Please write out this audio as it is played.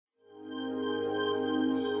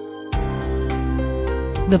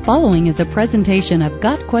The following is a presentation of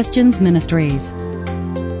Got Questions Ministries.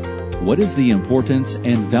 What is the importance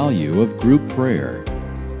and value of group prayer?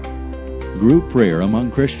 Group prayer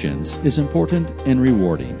among Christians is important and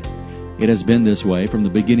rewarding. It has been this way from the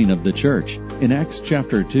beginning of the church. In Acts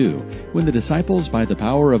chapter 2, when the disciples by the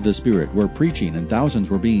power of the Spirit were preaching and thousands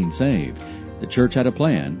were being saved, the church had a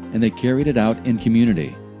plan and they carried it out in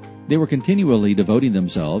community. They were continually devoting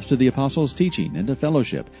themselves to the apostles' teaching and to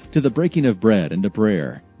fellowship, to the breaking of bread and to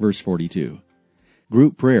prayer. Verse 42.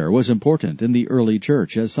 Group prayer was important in the early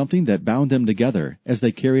church as something that bound them together as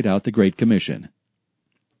they carried out the Great Commission.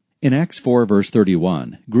 In Acts 4 verse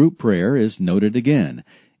 31, group prayer is noted again.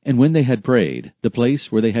 And when they had prayed, the place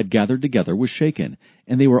where they had gathered together was shaken,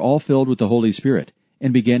 and they were all filled with the Holy Spirit,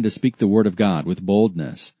 and began to speak the word of God with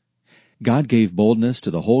boldness. God gave boldness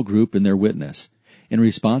to the whole group in their witness, in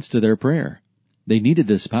response to their prayer. They needed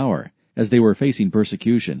this power, as they were facing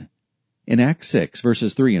persecution. In Acts 6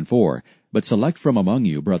 verses 3 and 4, "But select from among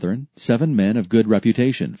you, brethren, 7 men of good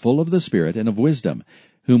reputation, full of the Spirit and of wisdom,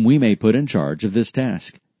 whom we may put in charge of this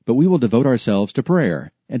task. But we will devote ourselves to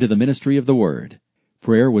prayer and to the ministry of the word."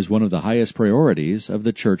 Prayer was one of the highest priorities of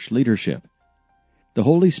the church leadership. The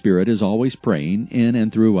Holy Spirit is always praying in and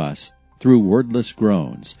through us, through wordless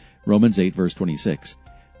groans. Romans 8 verse 26.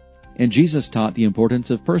 And Jesus taught the importance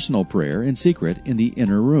of personal prayer in secret in the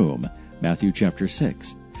inner room. Matthew chapter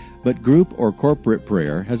 6. But group or corporate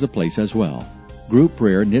prayer has a place as well. Group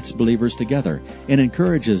prayer knits believers together and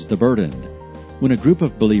encourages the burdened. When a group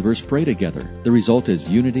of believers pray together, the result is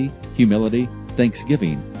unity, humility,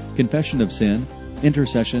 thanksgiving, confession of sin,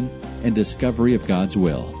 intercession, and discovery of God's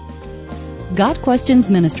will. Got Questions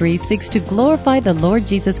Ministry seeks to glorify the Lord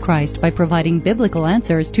Jesus Christ by providing biblical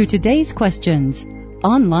answers to today's questions.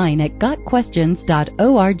 Online at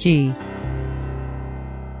gotquestions.org.